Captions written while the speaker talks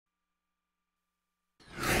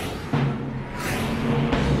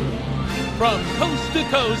From coast to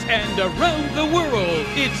coast and around the world,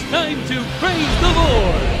 it's time to praise the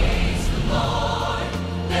Lord. Praise the Lord,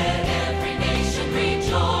 let every nation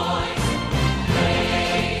rejoice.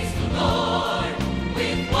 Praise the Lord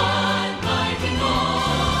with one mighty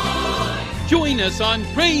noise. Join us on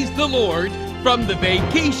Praise the Lord from the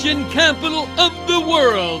vacation capital of the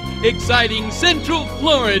world, exciting Central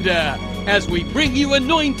Florida, as we bring you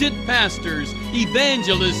anointed pastors,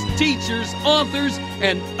 evangelists, teachers, authors,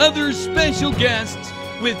 and other special guests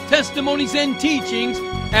with testimonies and teachings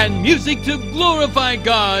and music to glorify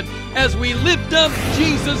God as we lift up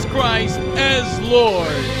Jesus Christ as Lord.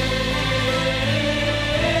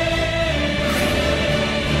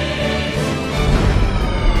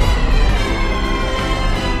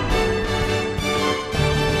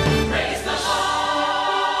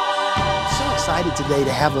 Today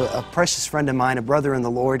to have a precious friend of mine, a brother in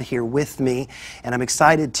the Lord, here with me, and I'm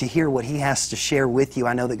excited to hear what he has to share with you.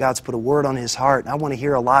 I know that God's put a word on his heart, and I want to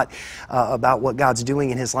hear a lot about what God's doing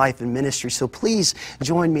in his life and ministry. So please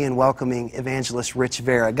join me in welcoming Evangelist Rich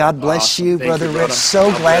Vera. God bless you, Brother Rich.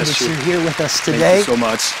 So glad that you're here with us today. Thank you so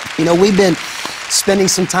much. You know, we've been spending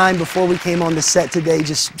some time before we came on the set today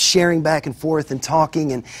just sharing back and forth and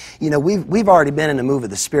talking, and you know, we've already been in a move of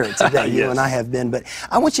the Spirit today. Yes. You and I have been, but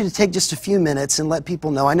I want you to take just a few minutes and let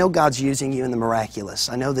people know. I know God's using you in the miraculous.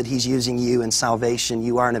 I know that he's using you in salvation.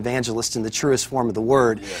 You are an evangelist in the truest form of the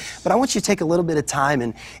word. Yes. But I want you to take a little bit of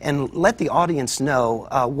time and let the audience know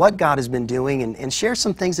what God has been doing, and share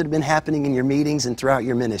some things that have been happening in your meetings and throughout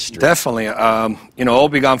your ministry. Definitely. You know, all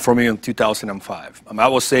began for me in 2005. I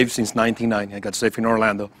was saved since 1990. I got saved in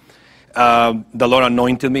Orlando. The Lord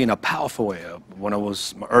anointed me in a powerful way. When I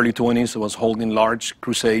was in my early 20s, I was holding large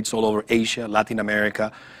crusades all over Asia, Latin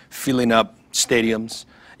America, filling up stadiums.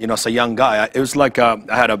 You know, as a young guy, it was like I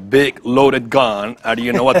had a big loaded gun. I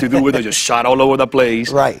didn't know what to do with it. Just shot all over the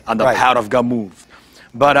place. Right. And the power of God moved.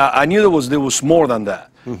 But I knew there was more than that.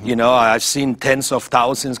 Mm-hmm. You know, I've seen tens of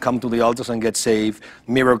thousands come to the altars and get saved.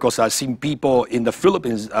 Miracles. I've seen people in the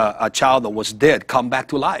Philippines, a child that was dead, come back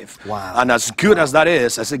to life. Wow. And as good as that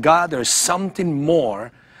is, I said, God, there's something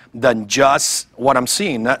more than just what I'm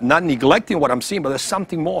seeing. Not neglecting what I'm seeing, but there's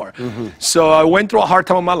something more. Mm-hmm. So I went through a hard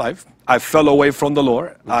time of my life. I fell away from the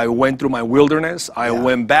Lord. I went through my wilderness. I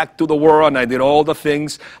went back to the world, and I did all the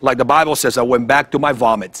things. Like the Bible says, I went back to my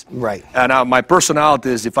vomit. Right. And my personality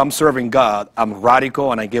is, if I'm serving God, I'm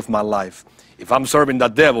radical and I give my life. If I'm serving the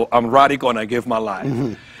devil, I'm radical and I give my life.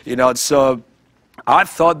 Mm-hmm. You know, so I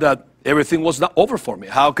thought that everything was not over for me.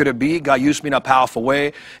 How could it be? God used me in a powerful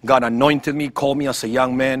way. God anointed me, called me as a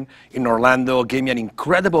young man in Orlando, gave me an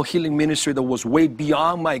incredible healing ministry that was way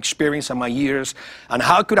beyond my experience and my years. And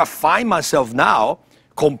how could I find myself now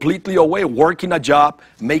completely away, working a job,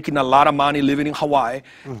 making a lot of money, living in Hawaii,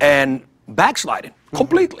 and backsliding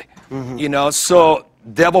completely? You know, so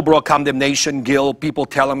devil brought condemnation, guilt, people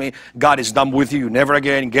telling me, God is done with you, never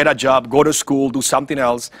again, get a job, go to school, do something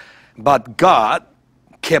else. But God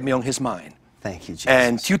kept me on his mind. Thank you, Jesus.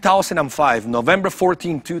 And 2005, November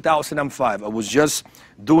 14, 2005, I was just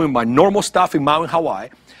doing my normal stuff in Maui, Hawaii,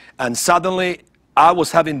 and suddenly I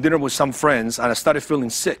was having dinner with some friends and I started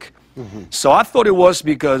feeling sick. So I thought it was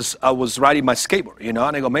because I was riding my skateboard, you know,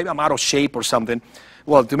 and I go, maybe I'm out of shape or something.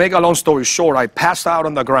 Well, to make a long story short, I passed out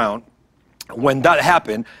on the ground. When that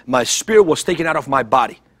happened, my spirit was taken out of my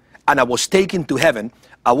body and I was taken to heaven.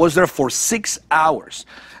 I was there for 6 hours.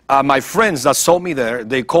 My friends that saw me there,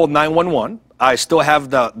 they called 911. I still have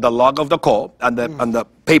the log of the call and the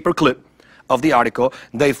paper clip of the article.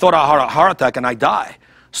 They thought I had a heart attack and I died.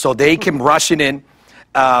 So they came rushing in.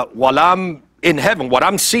 While I'm in heaven, what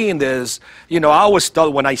I'm seeing is, you know, I always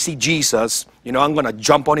thought when I see Jesus, you know, I'm going to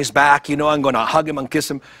jump on his back, you know, I'm going to hug him and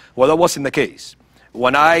kiss him. Well, that wasn't the case.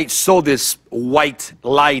 When I saw this white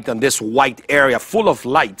light and this white area full of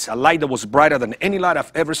lights, a light that was brighter than any light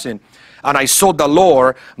I've ever seen, and I saw the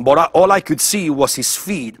Lord, but all I could see was his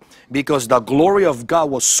feet, because the glory of God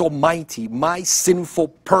was so mighty, my sinful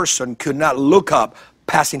person could not look up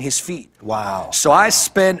passing his feet. Wow. So I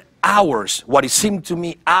spent hours, what it seemed to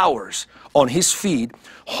me hours, on his feet,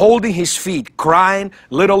 holding his feet, crying.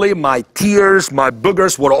 Literally, my tears, my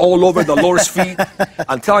boogers were all over the Lord's feet.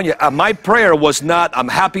 I'm telling you, my prayer was not, I'm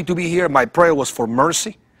happy to be here. My prayer was for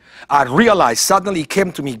mercy. I realized, suddenly it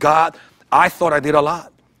came to me, God, I thought I did a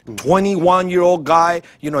lot. 21-year-old guy,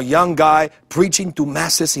 you know, young guy, preaching to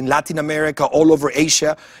masses in Latin America, all over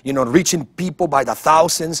Asia, you know, reaching people by the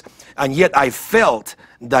thousands. And yet I felt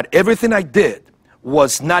that everything I did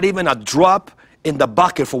was not even a drop in the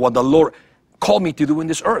bucket for what the Lord called me to do in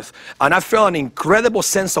this earth. And I felt an incredible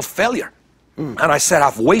sense of failure. And I said,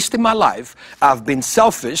 I've wasted my life. I've been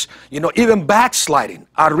selfish, even backsliding.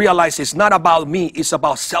 I realized it's not about me, it's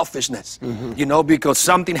about selfishness, because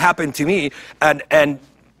something happened to me and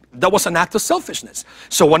that was an act of selfishness.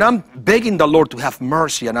 So when I'm begging the Lord to have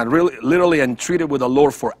mercy, and I really literally entreated with the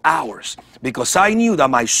Lord for hours, because I knew that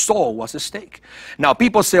my soul was at stake. Now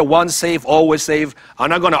people say once saved, always saved. I'm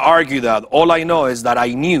not going to argue that. All I know is that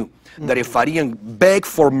I knew that if I didn't beg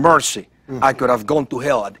for mercy, I could have gone to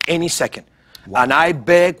hell at any second. Wow. And I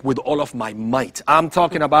begged with all of my might. I'm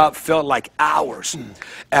talking about felt like hours.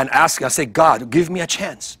 And asking, I said, God, give me a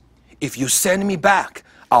chance. If you send me back,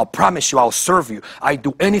 I'll promise you I'll serve you. I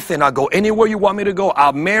do anything. I'll go anywhere you want me to go.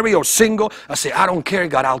 I'll marry or single. I say, I don't care,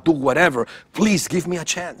 God. I'll do whatever. Please give me a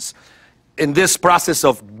chance. In this process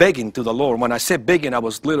of begging to the Lord, when I said begging, I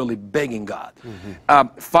was literally begging God.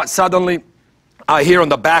 Suddenly, I hear on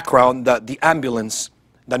the background the ambulance,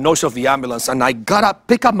 the noise of the ambulance, and I got up,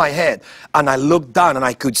 pick up my head, and I looked down, and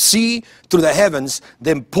I could see through the heavens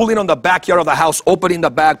them pulling on the backyard of the house, opening the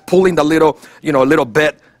back, pulling the little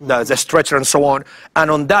bed, the stretcher and so on. And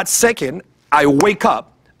on that second, I wake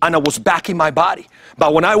up and I was back in my body.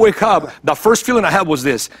 But when I wake up, the first feeling I had was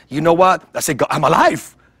this. You know what? I said, God, I'm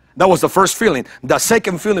alive. That was the first feeling. The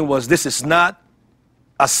second feeling was, this is not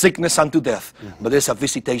a sickness unto death, but it's a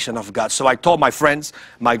visitation of God. So I told my friends,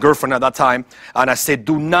 my girlfriend at that time, and I said,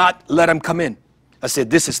 do not let him come in. I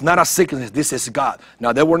said, this is not a sickness, this is God.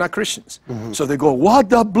 Now, they were not Christians. So they go,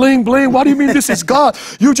 what the bling bling? What do you mean this is God?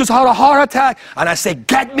 You just had a heart attack. And I said,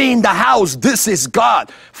 get me in the house. This is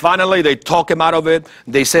God. Finally, they talk him out of it.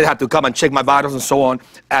 They said, I had to come and check my vitals and so on.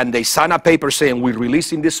 And they signed a paper saying, we're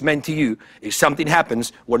releasing this man to you. If something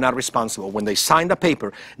happens, we're not responsible. When they signed the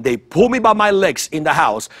paper, they pulled me by my legs in the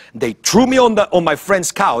house. They threw me on my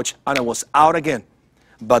friend's couch, and I was out again.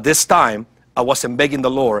 But this time, I wasn't begging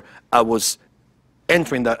the Lord. I was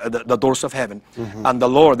entering the doors of heaven. And the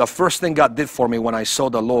Lord, the first thing God did for me when I saw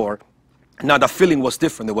the Lord, now the feeling was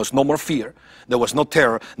different. There was no more fear. There was no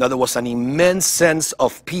terror. Now there was an immense sense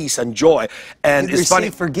of peace and joy. And you it's funny.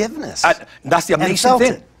 Forgiveness. That's the amazing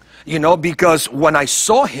thing. Because when I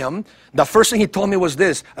saw him, the first thing he told me was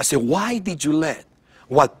this. I said, why did you let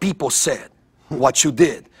what people said, what you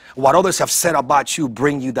did, what others have said about you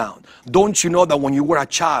bring you down? Don't you know that when you were a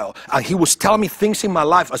child, and he was telling me things in my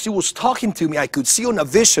life, as he was talking to me, I could see on a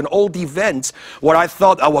vision all the events where I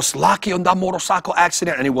thought I was lucky on that motorcycle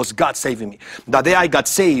accident, and it was God saving me. The day I got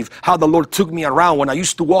saved, how the Lord took me around when I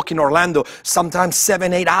used to walk in Orlando, sometimes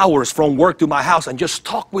 7-8 hours from work to my house, and just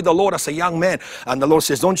talk with the Lord as a young man. And the Lord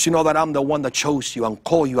says, don't you know that I'm the one that chose you and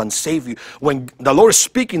called you and saved you? When the Lord is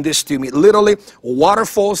speaking this to me, literally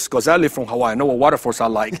waterfalls, because I live from Hawaii, I know what waterfalls are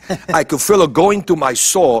like. I could feel it going to my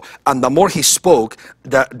soul, and the more he spoke,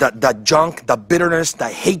 the junk, the bitterness, the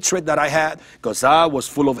hatred that I had, because I was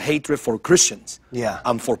full of hatred for Christians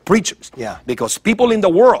and for preachers. Because people in the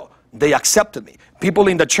world, they accepted me. People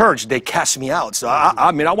in the church, they cast me out. So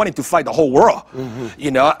I wanted to fight the whole world,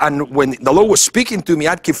 and when the Lord was speaking to me,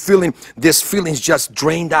 I'd keep feeling these feelings just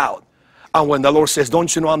drained out. And when the Lord says,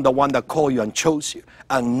 don't you know I'm the one that called you and chose you,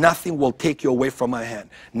 and nothing will take you away from my hand.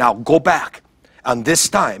 Now go back. And this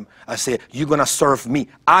time, I say, you're going to serve me.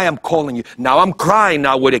 I am calling you. Now I'm crying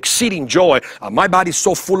now with exceeding joy. My body's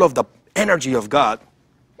so full of the energy of God.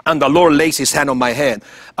 And the Lord lays his hand on my head.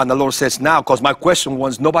 And the Lord says, now, because my question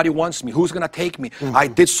was, nobody wants me. Who's going to take me? I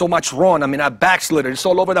did so much wrong. I backslid. It's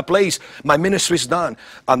all over the place. My ministry's done.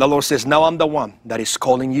 And the Lord says, now I'm the one that is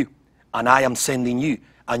calling you. And I am sending you.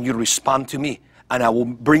 And you respond to me. And I will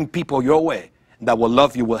bring people your way that will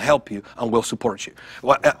love you, will help you, and will support you.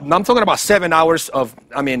 Well, I'm talking about 7 hours of,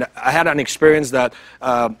 I had an experience that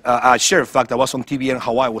I shared. In fact, I was on TBN in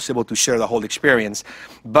Hawaii. I was able to share the whole experience.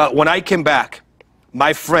 But when I came back,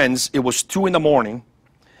 my friends, it was 2 in the morning.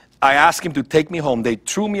 I asked him to take me home. They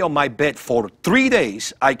threw me on my bed for 3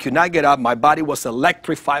 days. I could not get up. My body was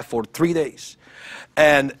electrified for 3 days.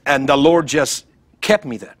 And the Lord just kept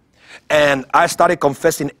me there. And I started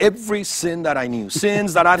confessing every sin that I knew.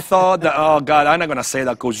 Sins that I thought, oh God, I'm not going to say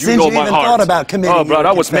that because you know my heart. Sins you even thought about committing. Oh, brother,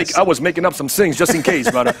 I was making up some sins just in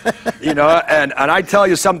case, brother. And I tell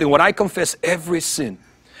you something, when I confess every sin,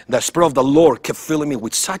 the Spirit of the Lord kept filling me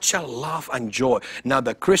with such a love and joy. Now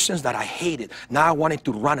the Christians that I hated, now I wanted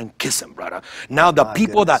to run and kiss them, brother. Now the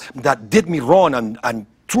people that did me wrong and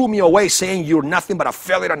threw me away saying you're nothing but a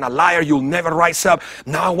failure and a liar, you'll never rise up.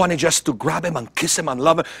 Now I wanted just to grab him and kiss him and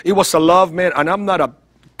love him. It was a love, man, and I'm not a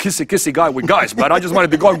kissy guy with guys, but I just wanted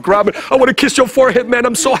to go and grab it. I want to kiss your forehead, man,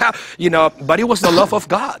 I'm so happy. But it was the love of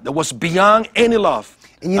God that was beyond any love.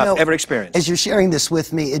 And you know, I've ever experienced. As you're sharing this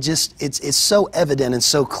with me, it's so evident and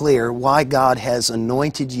so clear why God has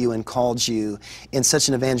anointed you and called you in such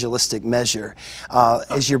an evangelistic measure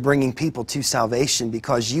as you're bringing people to salvation,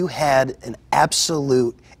 because you had an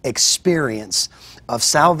absolute experience of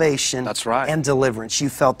salvation. That's right. And deliverance. You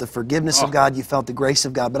felt the forgiveness of God, you felt the grace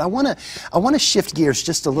of God. But I want to shift gears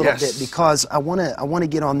just a little bit, because I want to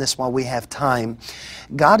get on this while we have time.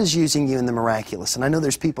 God is using you in the miraculous, and I know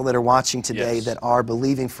there's people that are watching today that are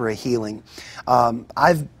believing for a healing.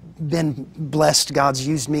 I've been blessed. God's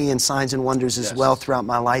used me in signs and wonders as well throughout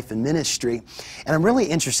my life and ministry. And I'm really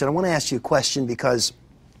interested. I want to ask you a question, because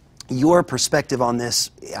your perspective on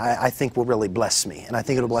this, I think, will really bless me, and I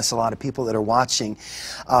think it'll bless a lot of people that are watching.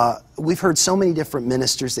 We've heard so many different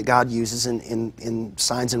ministers that God uses in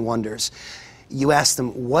signs and wonders. You ask them,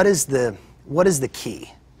 what is the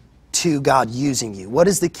key to God using you? What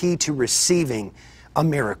is the key to receiving a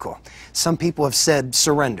miracle? Some people have said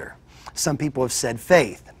surrender. Some people have said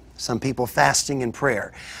faith. Some people fasting and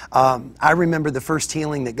prayer. I remember the first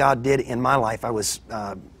healing that God did in my life. I was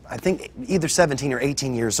I think either 17 or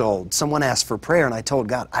 18 years old. Someone asked for prayer, and I told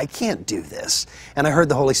God, I can't do this. And I heard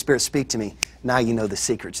the Holy Spirit speak to me, now you know the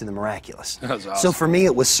secret to the miraculous. That's awesome. So for me,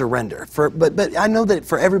 it was surrender. But I know that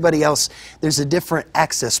for everybody else, there's a different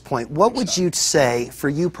access point. What would you say for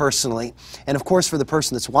you personally, and of course for the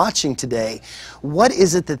person that's watching today, what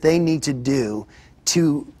is it that they need to do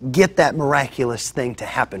to get that miraculous thing to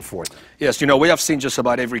happen for them? Yes, you know, we have seen just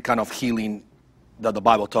about every kind of healing that the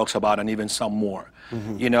Bible talks about, and even some more.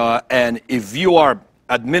 You know, and if you are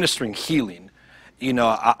administering healing, you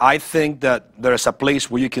know, I think that there's a place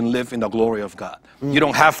where you can live in the glory of God. You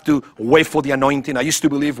don't have to wait for the anointing. I used to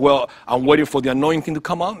believe, well, I'm waiting for the anointing to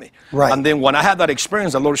come on me. Right. And then when I had that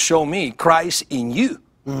experience, the Lord showed me Christ in you.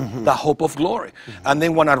 The hope of glory. And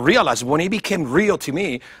then when I realized, when it became real to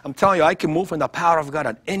me, I'm telling you, I can move in the power of God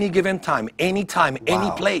at any given time, any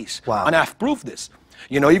place. And I've proved this.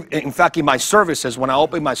 You know, in fact, in my services, when I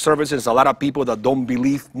open my services, a lot of people that don't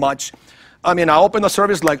believe much. I mean, I open the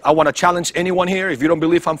service like, I want to challenge anyone here. If you don't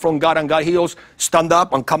believe I'm from God and God heals, stand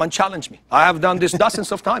up and come and challenge me. I have done this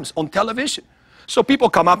dozens of times on television. So people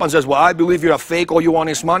come up and says, well, I believe you're a fake, all you want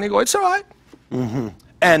is money. I go, it's all right.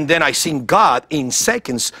 And then I seen God in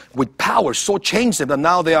seconds with power so change them that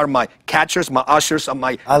now they are my catchers, my ushers, and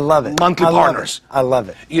my monthly partners. I love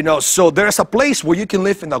it. You know, so there's a place where you can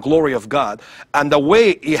live in the glory of God. And the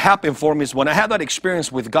way it happened for me is when I had that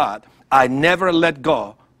experience with God, I never let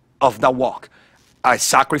go of that walk. I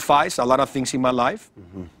sacrificed a lot of things in my life.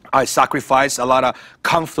 I sacrificed a lot of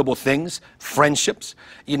comfortable things, friendships,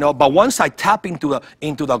 you know, but once I tap into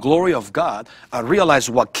the glory of God, I realize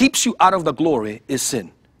what keeps you out of the glory is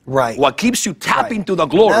sin. Right. What keeps you tap into the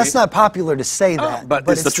glory. Now, that's not popular to say that, but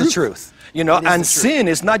it's the truth. You know, and sin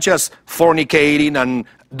is not just fornicating and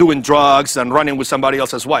doing drugs and running with somebody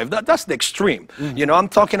else's wife. That's the extreme. You know, I'm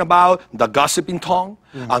talking about the gossiping tongue.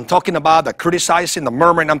 I'm talking about the criticizing, the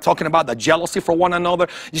murmuring. I'm talking about the jealousy for one another.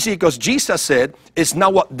 You see, because Jesus said, it's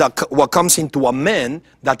not what comes into a man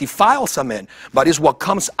that defiles a man, but it's what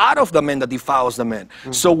comes out of the man that defiles the man.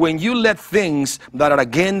 So when you let things that are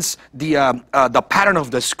against the pattern of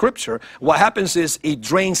the Scripture, what happens is it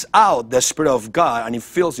drains out the Spirit of God and it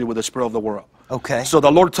fills you with the Spirit of the world. Okay. So the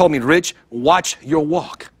Lord told me, Rich, watch your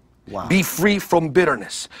walk. Wow. Be free from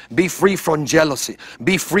bitterness. Be free from jealousy.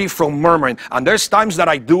 Be free from murmuring. And there's times that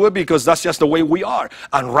I do it because that's just the way we are.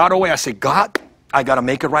 And right away I say, God, I got to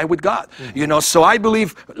make it right with God. You know, so I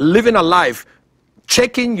believe living a life,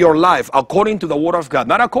 checking your life according to the Word of God,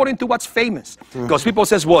 not according to what's famous. Because people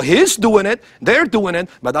says, well, he's doing it, they're doing it,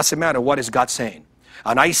 but doesn't matter. What is God saying?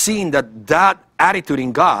 And I seen that attitude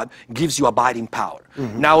in God gives you abiding power.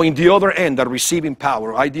 Now, in the other end, the receiving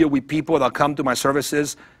power, I deal with people that come to my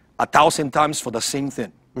services 1,000 times for the same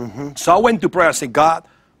thing. So I went to prayer. I said, God,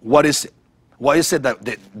 what is it? What is it that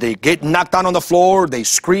they get knocked down on the floor, they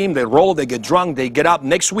scream, they roll, they get drunk, they get up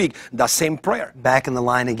next week, the same prayer. Back in the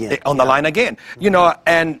line again. On the line again. You know,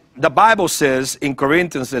 and the Bible says in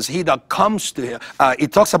Corinthians, says, he that comes to him,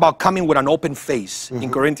 it talks about coming with an open face in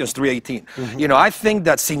Corinthians 3:18. You know, I think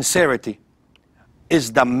that sincerity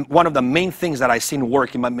is one of the main things that I've seen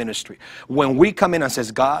work in my ministry. When we come in and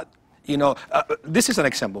says, God, you know, this is an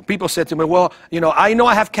example. People said to me, well, you know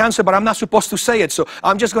I have cancer, but I'm not supposed to say it, so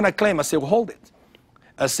I'm just going to claim. I said, well, hold it.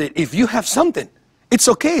 I said, if you have something, it's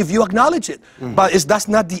okay if you acknowledge it, but that's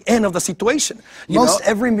not the end of the situation.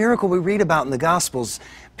 Every miracle we read about in the Gospels,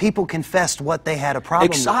 People confessed what they had a problem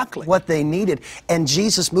Exactly. with, what they needed. And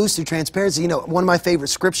Jesus moves through transparency. You know, one of my favorite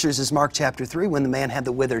scriptures is Mark chapter 3, when the man had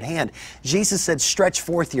the withered hand. Jesus said, stretch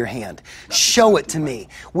forth your hand. Show it to me.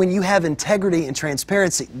 When you have integrity and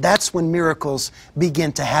transparency, that's when miracles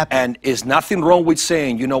begin to happen. And there's nothing wrong with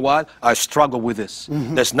saying, you know what, I struggle with this.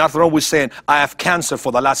 There's nothing wrong with saying, I have cancer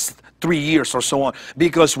for the last 3 years or so on.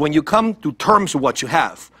 Because when you come to terms with what you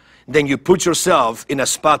have, then you put yourself in a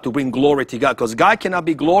spot to bring glory to God. Because God cannot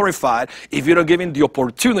be glorified if you don't give Him the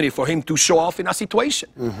opportunity for Him to show off in a situation.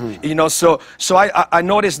 You know, so I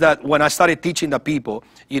noticed that when I started teaching the people,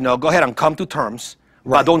 you know, go ahead and come to terms,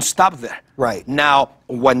 but don't stop there. Right. Now,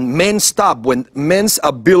 when men stop, when men's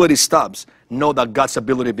ability stops, know that God's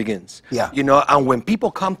ability begins. Yeah. You know, and when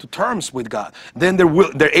people come to terms with God, then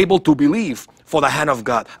they're able to believe for the hand of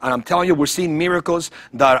God. And I'm telling you, we're seeing miracles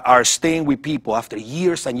that are staying with people after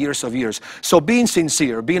years and years of years. So being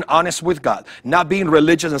sincere, being honest with God, not being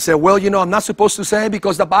religious and say, well, you know, I'm not supposed to say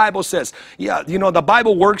because the Bible says. Yeah, you know, the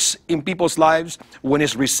Bible works in people's lives when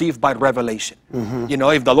it's received by revelation. You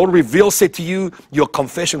know, if the Lord reveals it to you, your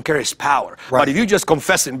confession carries power. Right. But if you just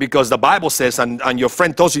confess it because the Bible says and your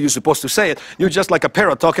friend tells you you're supposed to say it, you're just like a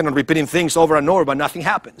parrot talking and repeating things over and over, but nothing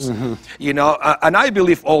happens. You know, and I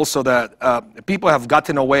believe also that people have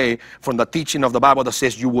gotten away from the teaching of the Bible that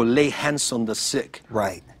says you will lay hands on the sick.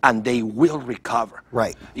 Right. And they will recover.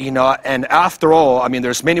 Right. You know, and after all, I mean,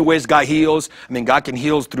 there's many ways God heals. I mean, God can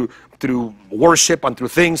heal through worship and through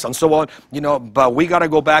things and so on, you know, but we got to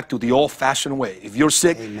go back to the old-fashioned way. If you're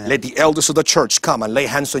sick, let the elders of the church come and lay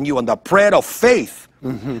hands on you on the prayer of faith.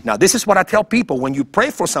 Now, this is what I tell people when you pray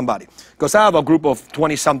for somebody, because I have a group of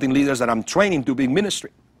 20-something leaders that I'm training to be in ministry.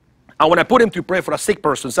 And when I put them to pray for a sick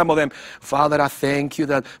person, some of them, Father, I thank you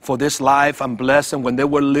that for this life, I'm blessed, and when they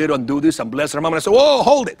were little and do this, I'm blessed their mom. And I said, whoa,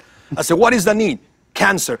 hold it. I said, what is the need?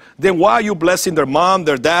 Cancer. Then why are you blessing their mom,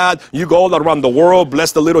 their dad? You go all around the world,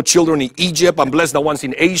 bless the little children in Egypt, and bless the ones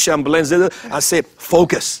in Asia, and bless the... I said,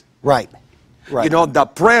 focus. Right. Right. You know, the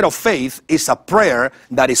prayer of faith is a prayer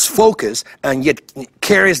that is focused and yet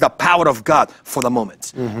carries the power of God for the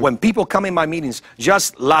moment. When people come in my meetings,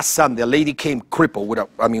 just last Sunday, a lady came crippled with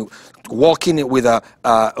walking with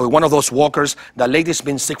one of those walkers. The lady's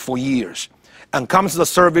been sick for years and comes to the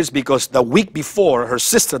service because the week before, her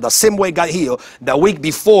sister, the same way got healed, the week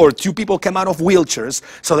before, 2 people came out of wheelchairs.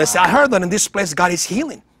 So they say, I heard that in this place, God is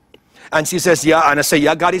healing. And she says, yeah. And I say,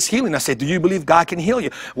 yeah, God is healing. I said, do you believe God can heal you?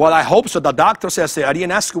 Well, I hope so. The doctor says, I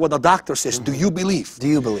didn't ask you what the doctor says. Do you believe? Do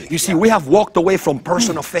you believe? You see, we have walked away from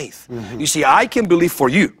personal faith. You see, I can believe for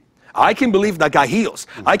you. I can believe that God heals.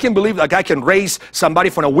 I can believe that God can raise somebody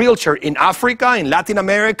from a wheelchair in Africa, in Latin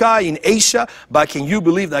America, in Asia. But can you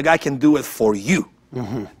believe that God can do it for you?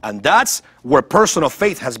 And that's where personal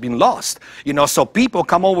faith has been lost. You know, so people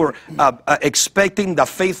come over expecting the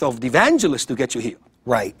faith of the evangelist to get you healed.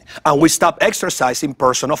 Right. And we stop exercising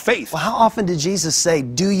personal faith. Well, how often did Jesus say,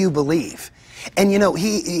 do you believe? And you know,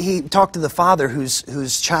 he talked to the father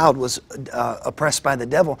whose child was oppressed by the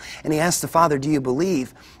devil, and he asked the father, do you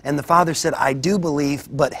believe? And the father said, I do believe,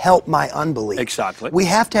 but help my unbelief. Exactly. We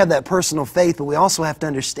have to have that personal faith, but we also have to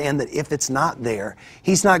understand that if it's not there,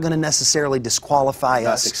 He's not going to necessarily disqualify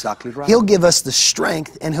us. That's exactly right. He'll give us the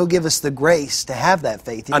strength, and He'll give us the grace to have that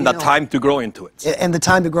faith. And the time to grow into it. And the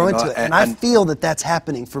time to grow into it. And I and feel that that's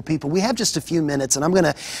happening for people. We have just a few minutes, and I'm going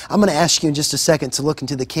to ask you in just a second to look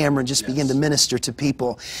into the camera and just begin to minister to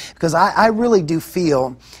people, because I really do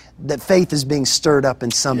feel that faith is being stirred up in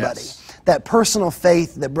somebody. That personal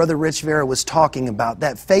faith that Brother Rich Vera was talking about,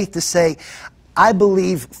 that faith to say, I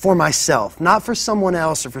believe for myself, not for someone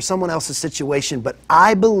else or for someone else's situation, but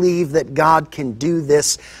I believe that God can do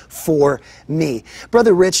this for me.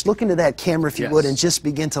 Brother Rich, look into that camera if you would, and just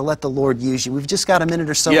begin to let the Lord use you. We've just got a minute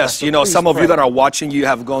or so left. Yes, So you know, please some of pray. you that are watching, you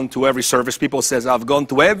have gone to every service. People says, I've gone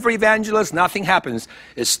to every evangelist, nothing happens.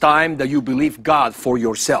 It's time that you believe God for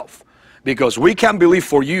yourself. Because we can believe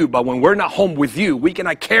for you, but when we're not home with you, we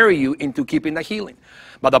cannot carry you into keeping the healing.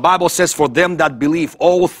 But the Bible says, for them that believe,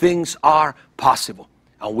 all things are possible.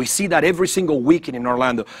 And we see that every single weekend in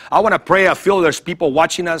Orlando. I want to pray. I feel there's people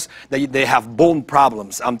watching us that they have bone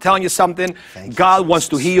problems. I'm telling you something. God wants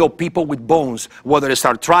to heal people with bones, whether it's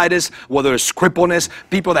arthritis, whether it's crippleness,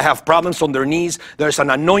 people that have problems on their knees. There's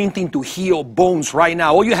an anointing to heal bones right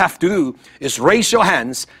now. All you have to do is raise your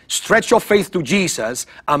hands, stretch your faith to Jesus,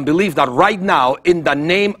 and believe that right now, in the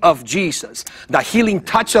name of Jesus, the healing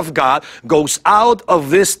touch of God goes out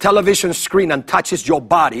of this television screen and touches your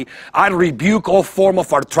body. I rebuke all form of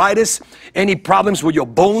of arthritis, any problems with your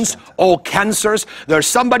bones, all cancers. There's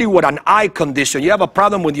somebody with an eye condition. You have a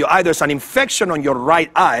problem with your eye. There's an infection on your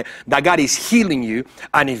right eye that God is healing you.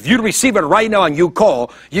 And if you receive it right now and you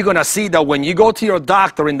call, you're going to see that when you go to your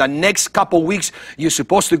doctor in the next couple weeks, you're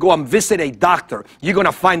supposed to go and visit a doctor. You're going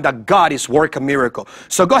to find that God is working a miracle.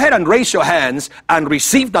 So go ahead and raise your hands and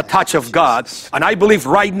receive the touch of God. And I believe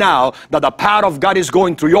right now that the power of God is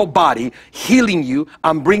going through your body, healing you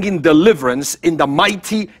and bringing deliverance in the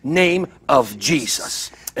mighty name of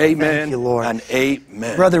Jesus. Amen. Thank you, Lord. And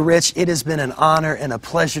amen. Brother Rich, it has been an honor and a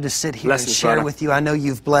pleasure to sit here Blessings, and share brother. with you. I know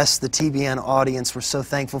you've blessed the TBN audience. We're so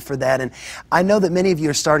thankful for that. And I know that many of you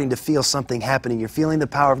are starting to feel something happening. You're feeling the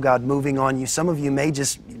power of God moving on you. Some of you may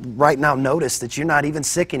just right now notice that you're not even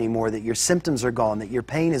sick anymore, that your symptoms are gone, that your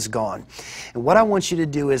pain is gone. And what I want you to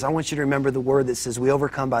do is I want you to remember the word that says we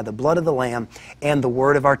overcome by the blood of the Lamb and the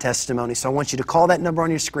word of our testimony. So I want you to call that number on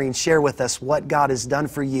your screen, share with us what God has done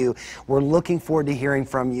for you. We're looking forward to hearing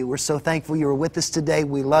from you. We're so thankful you were with us today.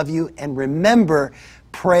 We love you. And remember,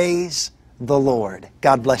 praise the Lord.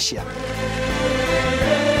 God bless you.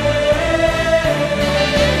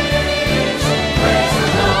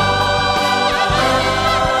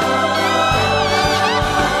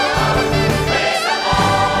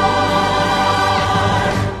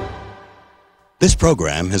 This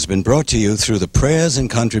program has been brought to you through the prayers and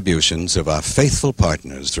contributions of our faithful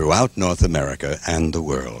partners throughout North America and the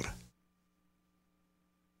world.